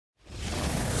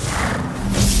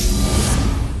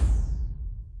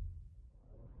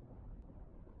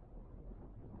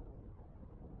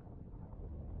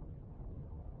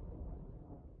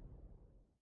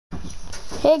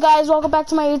Hey guys, welcome back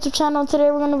to my YouTube channel.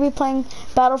 Today we're going to be playing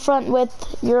BattleFRONT with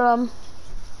Yurem.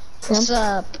 What's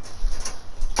up?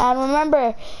 And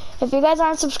remember, if you guys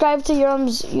aren't subscribed to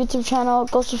Yurem's YouTube channel,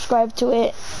 go subscribe to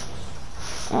it.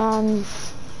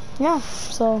 Yeah,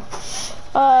 so,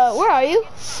 where are you?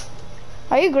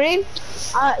 Are you green?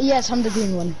 Yes, I'm the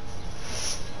green one.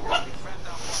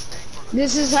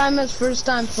 This is Jaime's first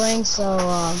time playing, so,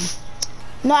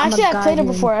 No, actually I've played it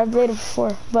before. I've played it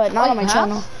before, but not on my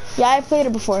channel. Yeah, I played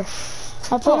it before.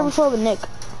 I played it before with Nick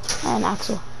and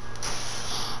Axel.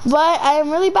 But I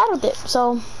am really bad with it,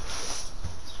 so.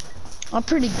 I'm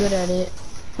pretty good at it.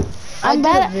 I did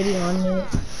a video on it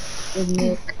with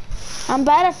Nick. I'm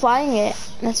bad at flying it.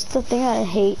 That's the thing that I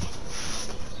hate.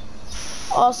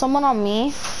 Oh, someone on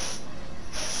me.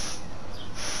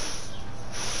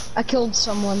 I killed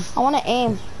someone. I want to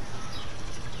aim.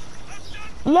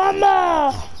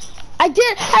 Llama! I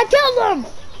killed him!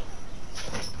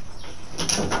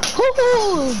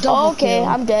 Okay, kill.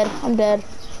 I'm dead.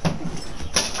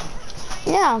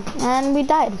 Yeah, and we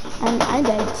died. And I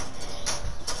died.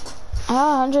 I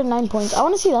got 109 points. I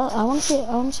want to see that. I want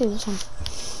to see this one.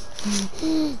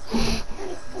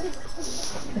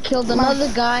 I killed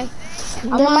another guy.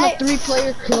 I'm on a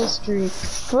 3-player kill streak.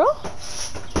 Bro?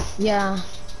 Yeah.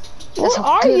 That's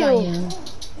how good I am.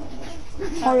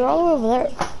 Oh, you're all the way over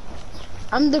there.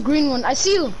 I'm the green one. I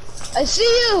see you.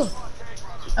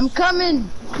 I'm coming.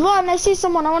 Come on, I see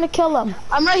someone. I want to kill them.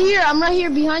 I'm right here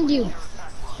behind you.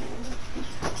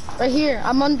 Right here.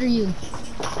 I'm under you.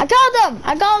 I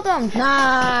got them.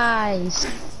 Nice.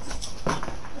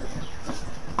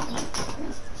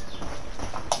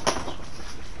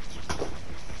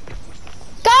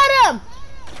 Got him.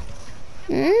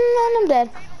 And I'm dead.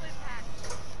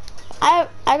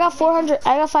 I got 400.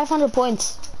 I got 500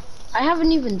 points. I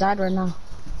haven't even died right now.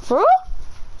 For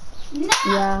real? No.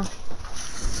 Yeah.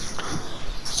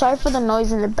 Sorry for the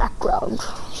noise in the background.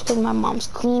 It's because my mom's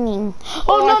cleaning.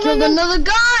 Oh no, I killed another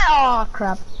guy. Oh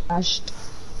crap! Crashed.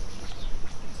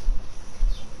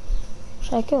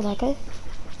 Should I kill that guy?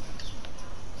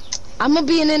 I'm gonna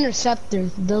be an interceptor.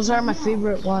 Those are my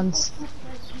favorite ones.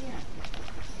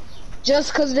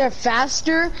 Just cause they're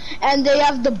faster and they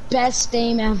have the best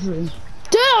aim ever.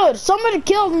 Dude, somebody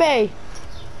killed me.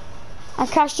 I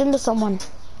crashed into someone.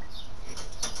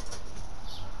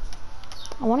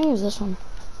 I want to use this one.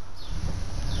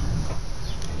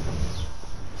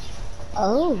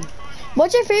 Oh.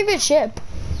 What's your favorite ship?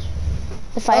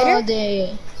 The fighter?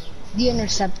 The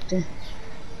interceptor.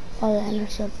 Oh, the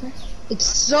interceptor. It's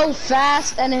so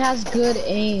fast and it has good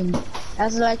aim. It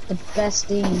has like the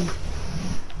best aim.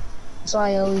 So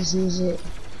I always use it.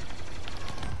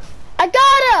 I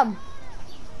got him!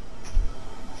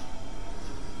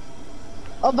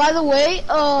 Oh, by the way,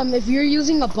 if you're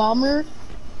using a bomber,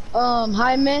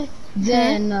 Jaime,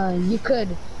 then you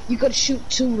could shoot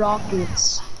 2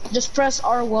 rockets. Just press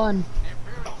R1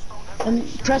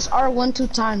 and press R1 2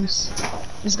 times.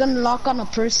 It's gonna lock on a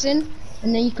person,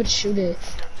 and then you could shoot it.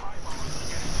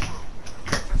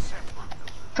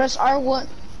 Press R1.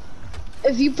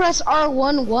 If you press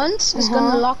R1 once, it's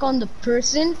gonna lock on the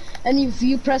person, and if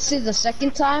you press it the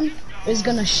second time, it's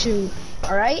gonna shoot.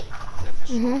 All right?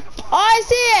 Oh, I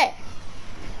see it.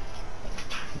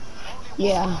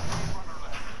 Yeah.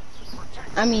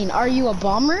 I mean, are you a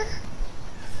bomber?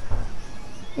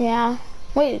 Yeah.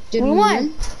 Wait, Did we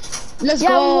won. Let's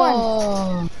go. We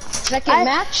won. Second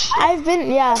match?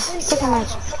 Second match.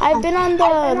 I've been on the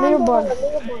leaderboard.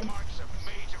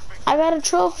 I got a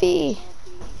trophy.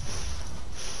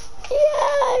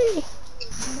 Yay!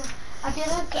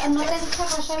 Am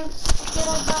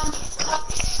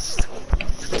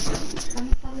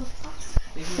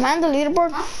I on the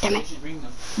leaderboard? Damn it.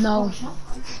 No.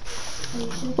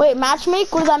 Wait, match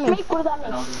make? What does that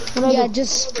mean? Yeah,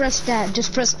 just press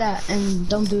that, and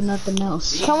don't do nothing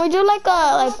else. Can we do like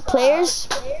players?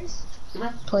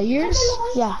 Players?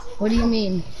 Yeah. What do you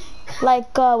mean?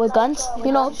 Like with guns?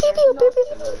 You know, pew pew pew pew.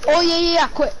 Oh yeah.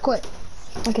 Quit.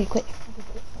 Okay, quit.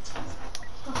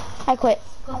 I quit.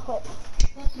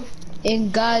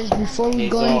 And guys, before we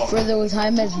go any further with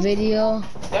Jaime's video,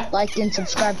 like and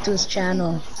subscribe to his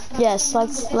channel. Yes,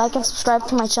 like and subscribe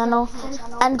to my channel,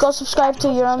 and go subscribe to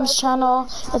Yurem's channel.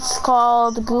 It's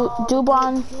called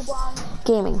Dubon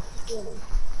Gaming.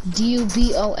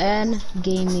 D-U-B-O-N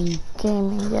Gaming.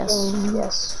 Gaming, yes.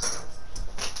 Yes.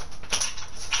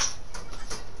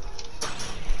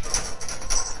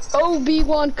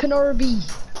 Obi-Wan Kenobi.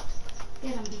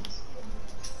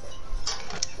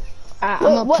 I'm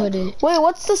gonna put it. Wait,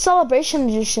 what's the celebration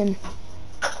edition?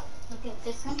 Look at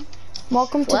this one.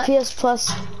 Welcome to PS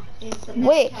Plus.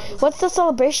 Wait, what's the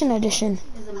celebration edition?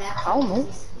 I don't know.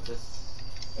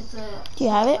 Do you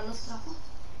have it?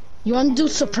 You want to do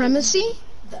supremacy?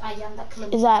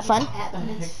 Is that fun?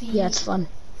 Yeah, it's fun.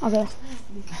 Okay.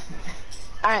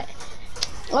 Alright.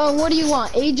 What do you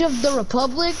want? Age of the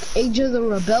Republic, Age of the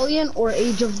Rebellion, or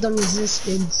Age of the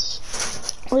Resistance?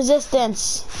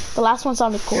 Resistance. The last one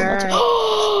sounded cool. Alright.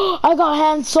 I got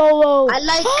Han Solo.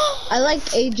 I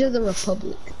like Age of the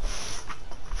Republic.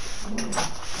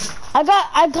 I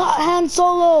got Han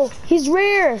Solo. He's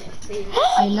rare.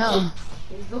 I know.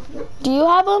 Do you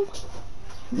have him?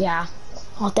 Yeah.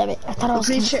 Oh damn it! I thought I I'm was.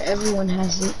 pretty sure everyone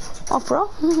has it. Oh, bro.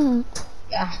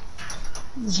 Yeah.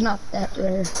 It's not that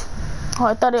rare. Oh,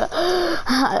 I thought it.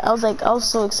 I was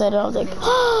so excited. I was like.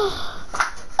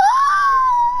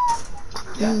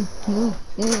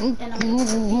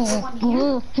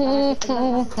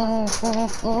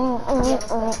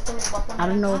 I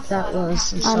don't know what that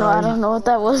was. I know. I don't know what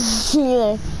that was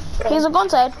either. He's go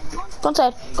inside. Go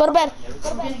inside. Go to bed.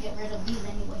 I'm gonna get rid of these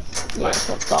anyway. Yes,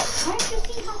 let's go. Aren't you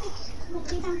seeing how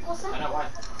they tan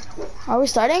cosa? Are we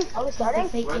starting?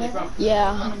 Fake leather.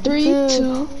 Yeah. 3,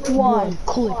 2, 1.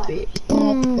 Clip it.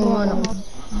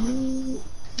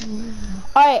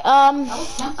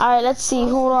 Alright, let's see. Who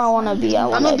do I want to be? I'm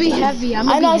gonna be heavy.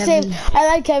 I know, same. I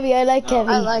like heavy. I like heavy.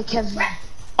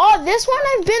 Oh, this one,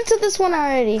 I've been to this one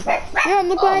already. Yeah,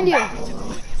 look behind you.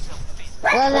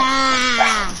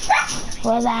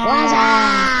 What's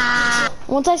that?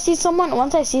 Once I see someone, I'm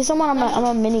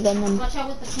a minigun them. Watch out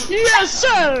with the pink. Yes,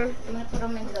 sir. I'm gonna put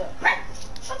them in the.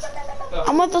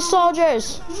 I'm with the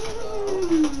soldiers.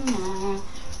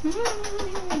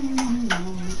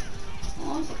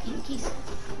 Oh, the pinkies.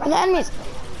 And the enemies.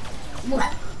 Move.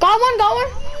 Got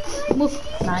one. Move.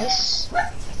 Nice. Oh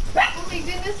my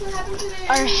goodness, what happened to it?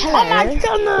 Our Oh my hair.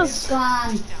 goodness.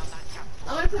 Gone.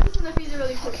 I'm gonna put this in the freezer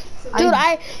really quick. So Dude,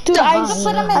 I put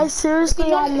 'em in. I seriously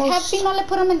Have almost. Pinole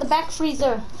put them in the back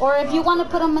freezer. Or if you want to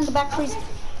put them in the back freezer.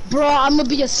 Bro, I'm gonna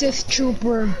be a Sith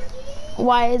trooper.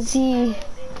 Why is he?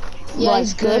 Yeah, like,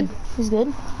 he's good. He's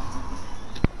good.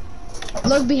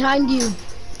 Look behind you.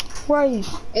 Where are you?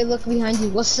 Hey, look behind you.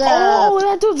 What's up? Oh,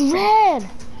 that dude's red.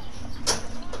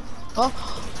 Oh!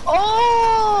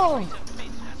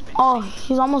 Oh,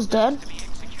 he's almost dead.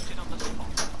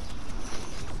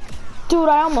 Dude,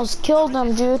 I almost killed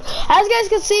him, dude. As you guys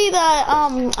can see, that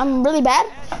I'm really bad.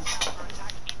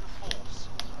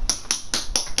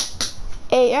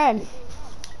 Hey, Aaron.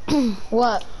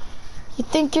 What? You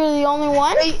think you're the only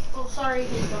one? Oh, sorry.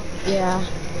 Yeah.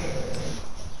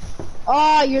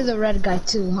 Oh, you're the red guy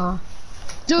too, huh?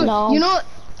 Dude, No. you know,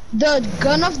 the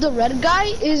gun of the red guy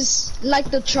is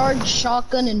like the charged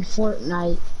shotgun in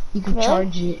Fortnite. You can Really?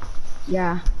 charge it.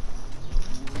 Yeah.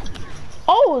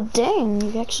 Oh, dang,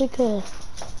 you actually could.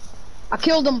 I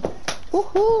killed him.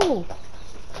 Woohoo!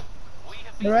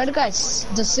 The red guy,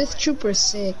 the Sith trooper is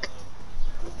sick.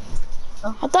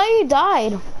 I thought you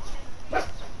died.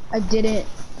 I didn't.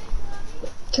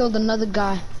 Killed another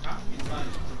guy.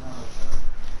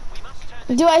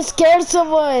 Dude, I scared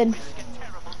someone.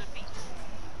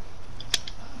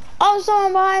 Oh,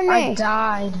 someone behind me. I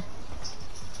died.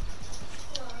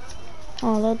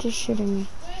 Oh, they're just shooting me.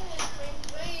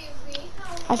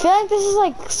 I feel like this is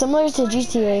like similar to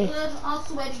GTA. Good, all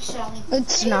sweaty Shelly.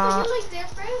 It's Hey, not. did you like that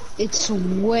first? It's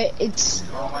wet. It's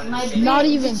My not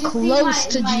big- even did you see close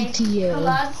to my GTA.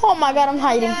 collage? Oh my god, I'm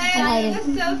hiding. I'm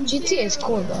hiding. That's so GTA is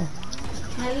cool though.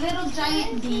 My little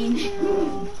giant bean.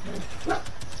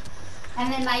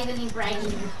 And then Ivan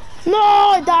bragging. No,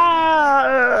 I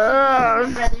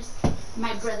died.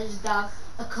 My brother's dog,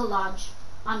 a collage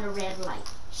on a red light.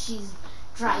 She's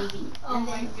driving. And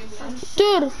then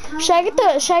Dude, should I get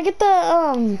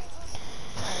the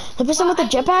person with the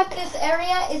jetpack? This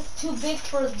area is too big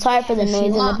for. Sorry for the noise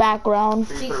in the background.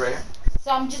 So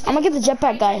I'm just I'm gonna get the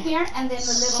jetpack guy. here and then the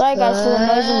little. Sorry guys for the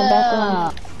noise in the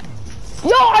background.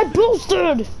 Yo, I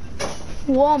boosted!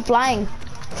 Whoa, I'm flying.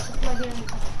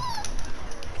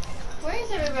 Where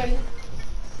is everybody?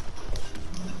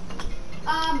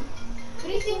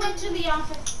 Chrissy went to the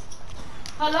office.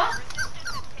 Hello?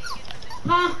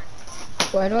 Huh?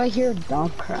 Why do I hear a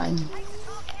dog crying?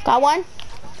 Got one?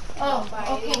 Oh,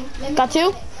 okay. Let me. Got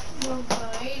two? No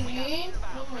biting.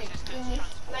 Oh my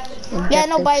gosh. Yeah,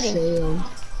 no biting. Failed.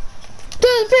 Dude,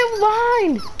 there's people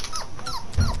behind!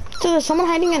 Dude, there's someone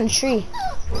hiding in a tree.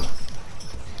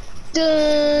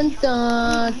 Dun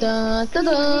dun dun dun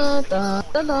dun dun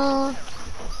dun dun.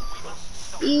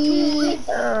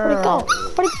 Where'd it go?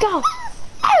 Where'd it go?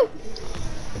 Ow!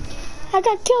 I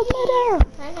got killed midair.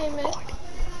 Hi, Heyman.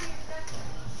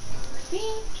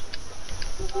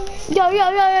 Yo,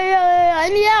 I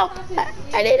need help.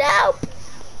 I need help.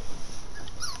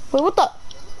 Wait, what the?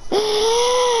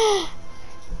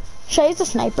 Should I use a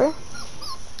sniper?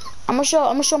 I'm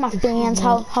gonna show my fans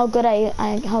how good I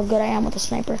am with a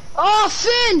sniper. Oh,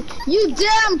 Finn, you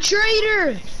damn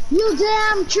traitor! You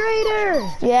damn traitor!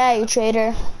 Yeah, you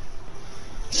traitor.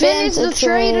 Finn is the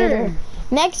traitor.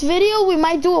 Next video, we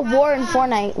might do a war in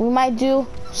Fortnite. We might do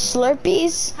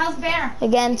Slurpees How's Bear?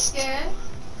 against. Good.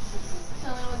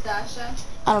 Chilling with Dasha.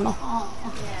 I don't know. Oh,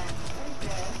 okay.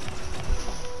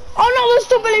 Oh no, there's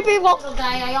too many people. Little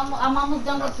guy, I'm almost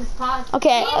done with this pod.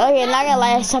 Okay, not gonna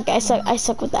lie, I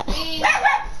suck with that.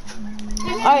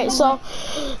 Alright,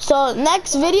 so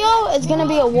next video is gonna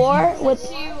be a war with.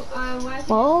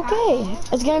 Okay,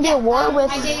 it's gonna be a war with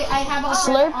I have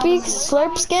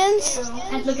Slurp skins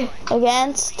And look at.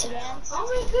 against. Oh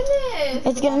my goodness.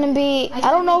 It's gonna be.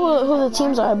 I don't know who the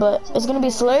teams are, but it's gonna be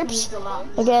Slurps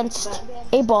against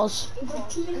 8-balls.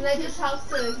 And that just helps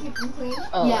to keep them clean.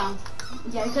 Oh. Yeah.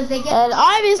 Yeah, because they get. And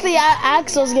obviously,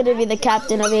 Axel's gonna be the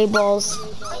captain of 8-balls.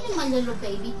 Even my little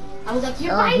baby. I was like,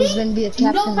 you're Oh, who's biting? gonna be the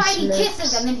captain? No biting, Slurps?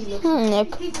 kisses. And then he looks.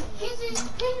 Nick. Kisses.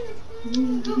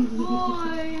 Good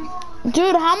boy.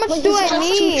 Dude, how much do I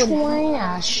need?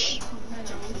 Trash.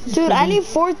 Dude, I need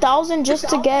 4,000 just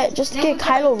to get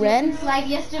Kylo Ren. Like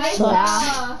yesterday.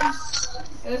 Sucks.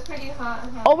 It was pretty hot.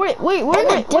 Oh wait, we're in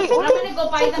a different I'm thing. gonna go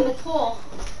buy them a pool.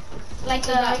 Like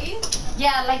the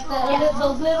yeah, like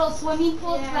those little swimming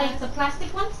pools, Yeah. like the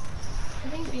plastic ones. I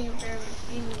think being fair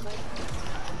would be like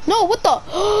that. No, what the?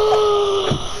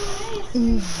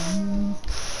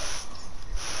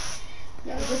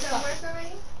 Does that work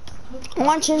already? I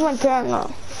want to change my parent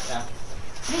now.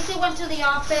 Lucy went to the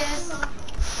office.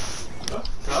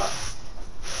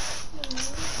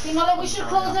 You know that we should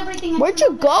close everything. Where'd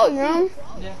you go, Yurem?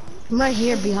 I'm right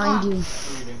here behind you.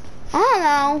 I don't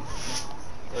know.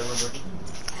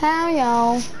 How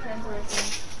y'all?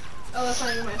 Oh, that's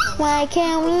not even my phone. Why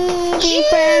can't we be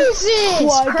friends? Jesus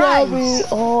Why can't we? Christ!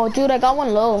 Oh, dude, I got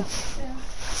one low.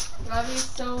 Robbie's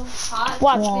so hot.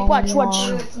 Watch.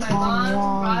 It's my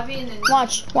mom, Robbie, and then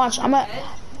Watch.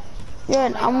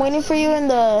 I'm waiting for you in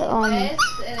the and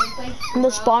it's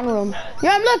like spawn room.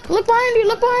 Yurem, look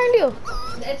behind you.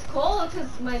 it's cold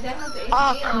because my dad has AC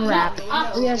Oh on. crap!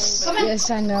 Up. Yes,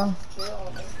 I know.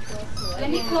 Let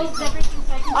me close everything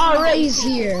so I can. Oh, Ray's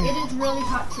here. It is really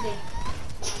hot today.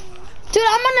 Dude,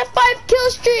 I'm on a 5-kill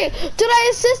streak. Dude, I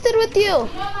assisted with you. You know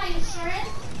my insurance?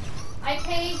 I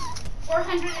paid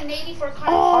 $480 for car.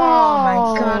 Oh my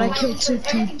god, I killed 2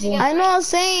 people. I know,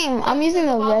 same. I'm using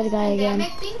the red guy again.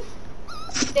 Thing,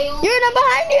 they only You're not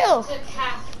behind you. took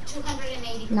half,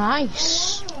 $280.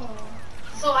 Nice.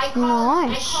 So I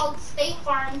Nice. called State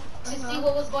Farm to see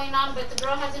what was going on, but the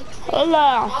girl hasn't.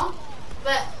 Hola.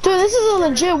 But Dude, this is a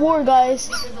legit war, guys.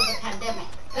 because of the pandemic,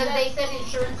 because they said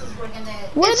insurances were gonna.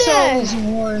 We're It's there. always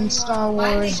war in Star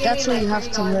Wars. That's what you have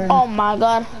to learn. Oh my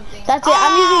god. That's it.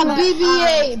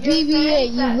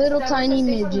 BBA, you little tiny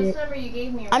midget.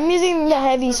 I'm using the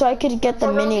heavy so I could get the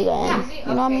minigun.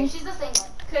 You know what I mean? She's the same one.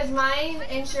 Because mine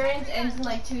insurance ends in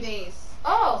like 2 days.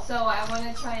 Oh, So I want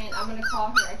to try and I'm going to call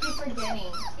her. I keep forgetting.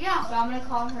 yeah. But I'm going to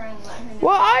call her and let her know.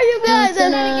 Where are you guys?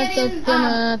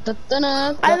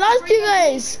 I lost you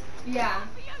guys. Yeah.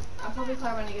 I'll probably call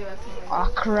her when I get back to her.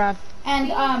 Oh crap!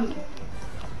 And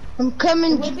I'm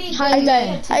coming. would be Hi, good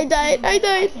Dad. I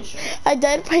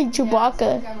died by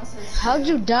Chewbacca. How'd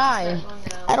you die?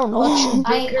 I don't know.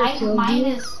 Mine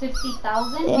is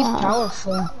 50,000. Yeah.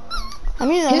 Powerful. I'm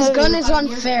using the His heavy. gun is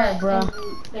unfair, bro.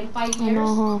 In 5 I years,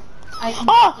 know, huh? I can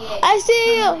Oh, get I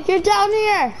see you. You're down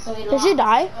here. so it Did she lost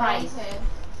die? price.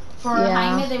 For Yeah.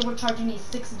 Jaime, they were charging me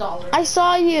 $6. I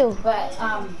saw you. But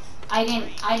I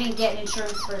didn't get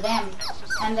insurance for them.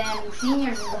 And then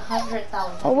seniors is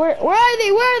 100,000. Oh, where are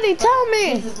they? Where are they? Tell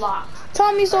This me. is locked.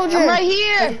 Tell me, soldier. I'm right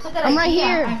here. I'm right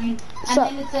here. I mean, and So-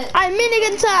 then it's a, I'm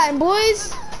minigun time,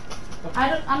 boys.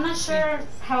 I'm not sure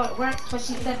how it works, but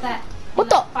she said that What in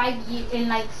the? like 5 years, in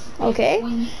like Okay.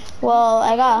 when Well,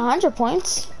 I got 100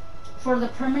 points. for the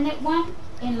permanent one,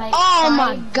 in like Oh 5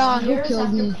 my God, who years killed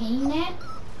after me? paying it,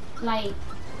 like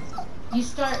you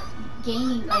start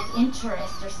gaining like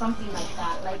interest or something like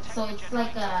that. Like so, it's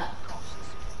like a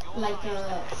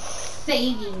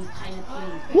savings kind of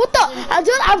thing. What the?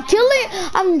 I'm killing.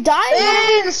 I'm dying.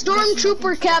 Hey, the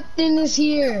stormtrooper captain is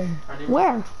here.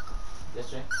 Where?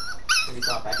 Yesterday, when we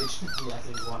saw a package, he asked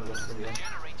if he wanted us to bring it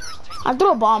in. I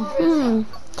threw a bomb.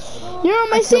 Yurem,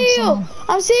 I see you.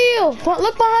 I see you.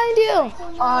 Look behind you.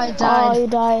 Oh, I Oh, died. you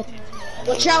died.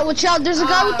 Watch out, watch out. There's a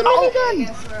guy with the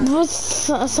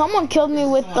minigun. Someone killed me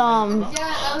with a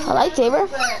lightsaber.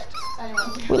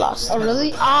 We lost. Oh,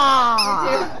 really?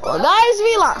 Ah. Well, guys,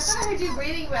 we lost. I heard you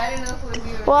breathing, but I didn't know if it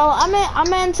was you. Well,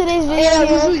 I'm in today's video Yeah,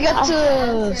 here. we got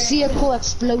to see a cool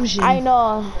explosion. I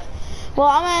know. Well,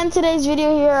 I'm gonna end today's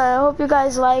video here. I hope you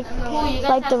guys like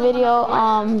the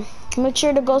video. Make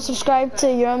sure to go subscribe to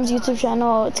Yurem's YouTube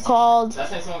channel. It's called.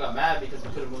 Last time someone got mad because we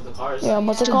couldn't move the cars. Yeah,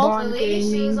 what's it called? Dubon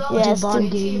Gaming. Yes, Dubon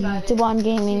Gaming. Dubon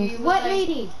Gaming. What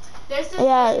lady?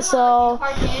 Yeah, so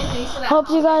hope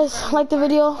you guys like the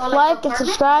video. Like and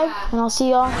subscribe, and I'll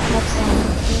see y'all next time.